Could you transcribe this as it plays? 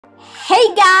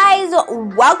Hey guys,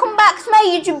 welcome back to my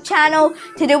YouTube channel.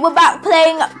 Today we're back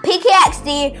playing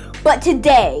PKXD, but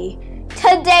today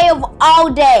of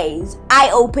all days, I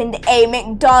opened a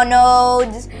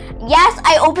McDonald's. Yes,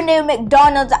 I opened a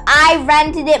McDonald's. I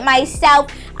rented it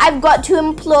myself. I've got 2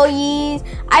 employees.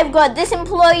 I've got this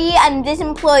employee, and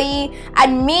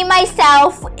me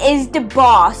myself is the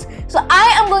boss. So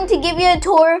I am going to give you a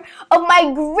tour of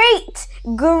my great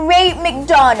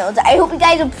McDonald's. I hope you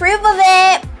guys approve of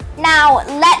it. Now,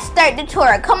 let's start the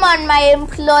tour. Come on, my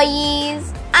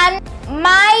employees. And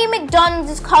my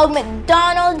McDonald's is called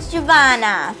McDonald's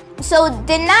Jovanna. So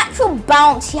the natural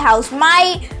bouncy house,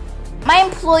 my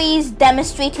employees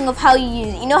demonstrating of how you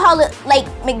use it. You know how like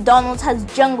McDonald's has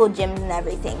jungle gyms and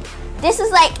everything? This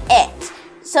is like it.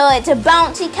 So it's a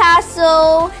bouncy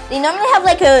castle. They normally have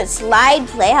like a slide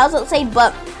playhouse outside,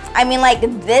 but I mean like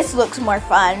this looks more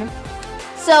fun.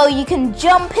 So you can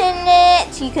jump in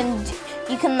it. You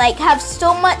can like have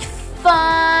so much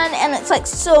fun, and it's like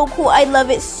so cool. I love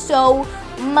it so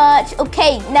much.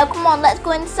 Okay, now come on, let's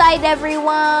go inside,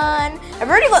 everyone. I've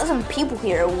already got some people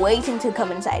here waiting to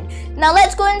come inside. Now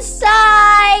let's go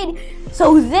inside.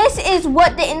 So this is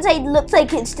what the inside looks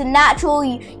like. It's the natural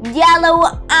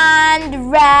yellow and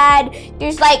red.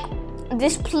 There's like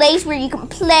this place where you can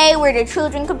play, where the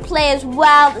children can play as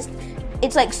well.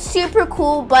 It's like super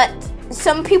cool, but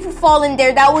some people fall in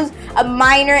there. That was a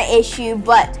minor issue,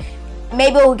 but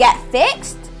maybe it will get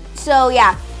fixed. So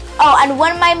yeah. Oh, and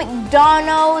one of my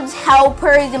McDonald's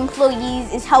helpers, employees,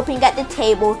 is helping at the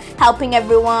table, helping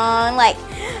everyone. Like,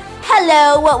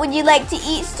 hello, what would you like to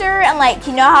eat, sir? And like,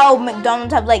 you know how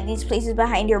McDonald's have like these places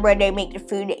behind here where they make the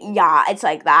food? Yeah, it's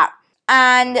like that.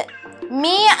 And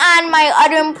me and my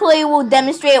other employee will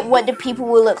demonstrate what the people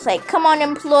will look like. Come on,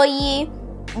 employee,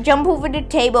 jump over the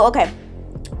table. Okay.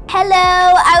 Hello,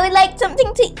 I would like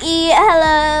something to eat.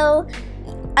 Hello.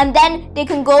 And then they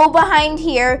can go behind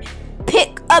here,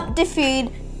 pick up the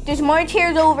food. There's more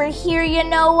chairs over here, you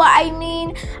know what I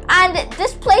mean? And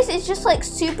this place is just like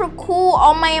super cool.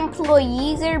 All my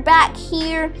employees are back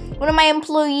here. One of my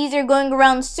employees are going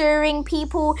around serving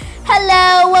people.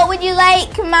 Hello, what would you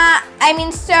like,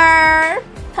 sir?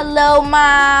 Hello,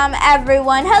 mom,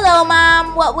 everyone. Hello,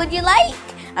 mom, what would you like?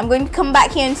 I'm going to come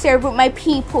back here and serve with my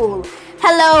people.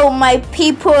 Hello, my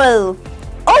people.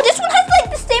 Oh, this one has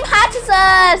like the same hat as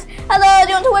us. Hello, do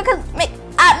you want to work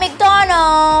at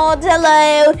McDonald's?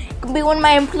 Hello, you can be one of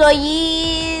my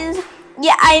employees.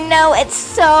 Yeah, I know, it's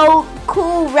so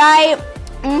cool, right?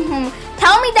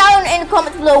 Tell me down in the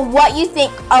comments below what you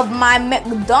think of my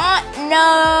McDonald's.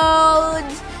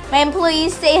 My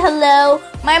employees say hello.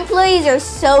 My employees are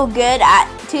so good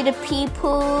to the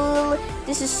people.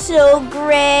 This is so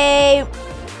great.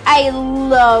 I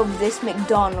love this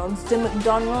McDonald's. The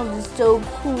McDonald's is so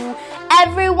cool.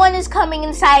 Everyone is coming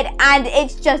inside, and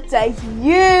it's just a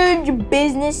huge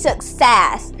business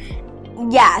success.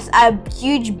 Yes, a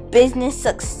huge business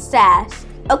success.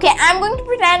 Okay, I'm going to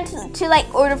pretend to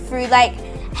like order food. Like,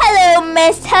 hello,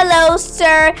 miss. Hello,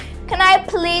 sir. Can I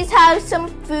please have some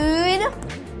food?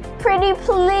 Pretty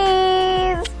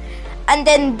please. And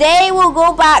then they will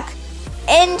go back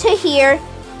into here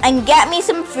and get me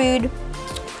some food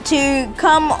to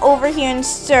come over here and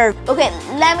serve. Okay,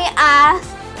 let me ask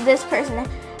this person.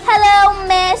 Hello,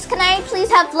 miss. Can I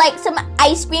please have like some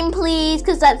ice cream, please?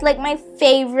 Because that's like my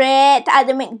favorite at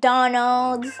the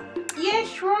McDonald's. Yeah,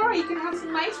 sure. You can have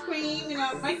some ice cream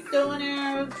at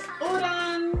McDonald's. Hold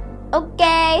on.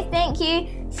 Okay, thank you.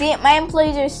 See, my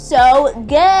employees are so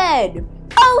good.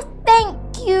 Oh, thank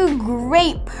you,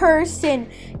 great person.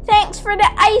 Thanks for the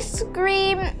ice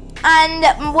cream. And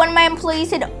one of my employees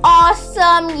said,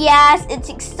 awesome. Yes, it's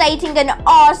exciting and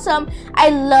awesome. I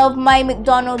love my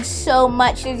McDonald's so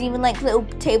much. There's even like little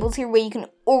tables here where you can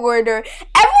order.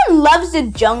 Everyone loves the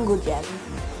jungle gym.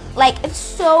 Like, it's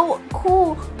so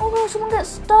cool. Oh no, someone got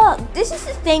stuck. This is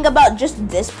the thing about just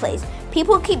this place.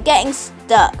 People keep getting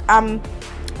stuck.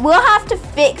 We'll have to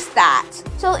fix that.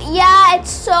 So yeah,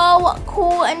 it's so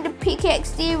cool in the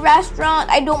PKXD restaurant.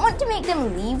 I don't want to make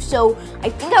them leave, so I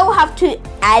think I will have to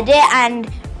edit and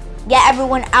get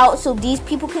everyone out so these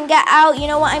people can get out, you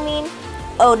know what I mean?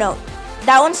 Oh no,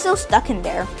 that one's still stuck in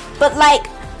there. But like,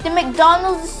 the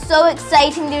McDonald's is so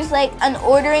exciting. There's like an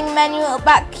ordering menu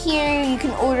back here. You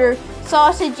can order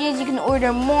sausages, you can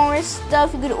order more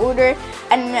stuff, you can order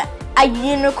a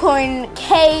unicorn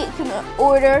cake, you can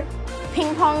order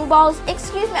ping pong balls.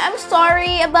 Excuse me, I'm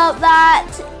sorry about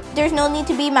that. There's no need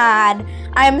to be mad.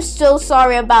 I'm so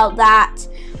sorry about that.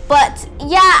 But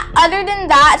yeah, other than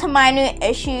that minor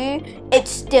issue,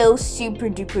 it's still super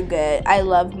duper good. I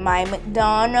love my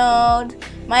McDonald's.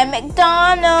 My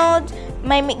McDonald's.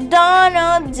 My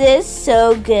McDonald's is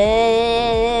so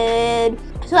good.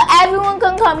 So everyone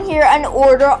can come here and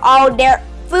order all their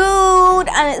food,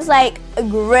 and it's like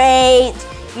great,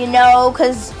 you know,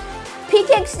 because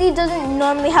PKXD doesn't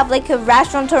normally have like a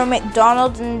restaurant or a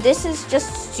McDonald's, and this is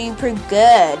just super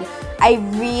good. I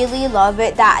really love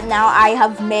it that now I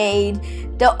have made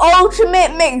the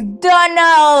ultimate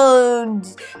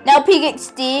McDonald's. Now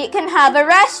PKXD can have a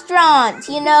restaurant,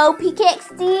 you know,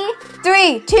 PKXD.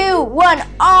 3, 2, 1,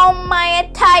 all my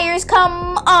attires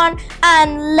come on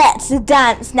and let's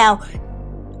dance now.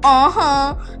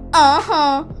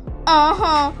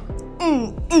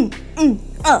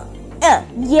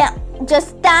 Yeah,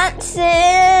 just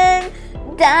dancing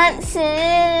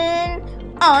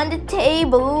on the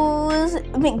tables.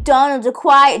 McDonald's are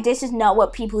quiet. This is not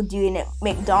what people do in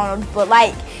McDonald's, but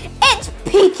like, it's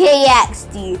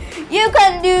PKXD. You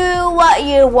can do what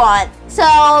you want. So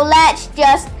let's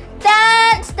just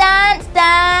dance.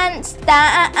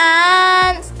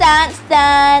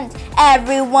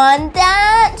 Everyone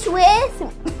dance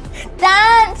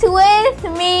with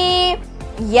me.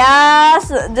 Yes,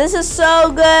 this is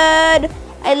so good.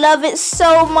 I love it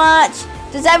so much.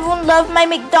 Does everyone love my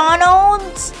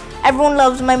McDonald's? Everyone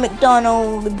loves my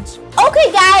McDonald's.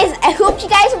 Okay guys, I hope you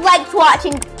guys liked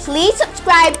watching. Please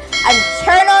subscribe and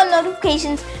turn on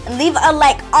notifications and leave a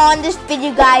like on this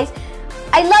video, guys.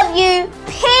 I love you.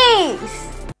 Peace.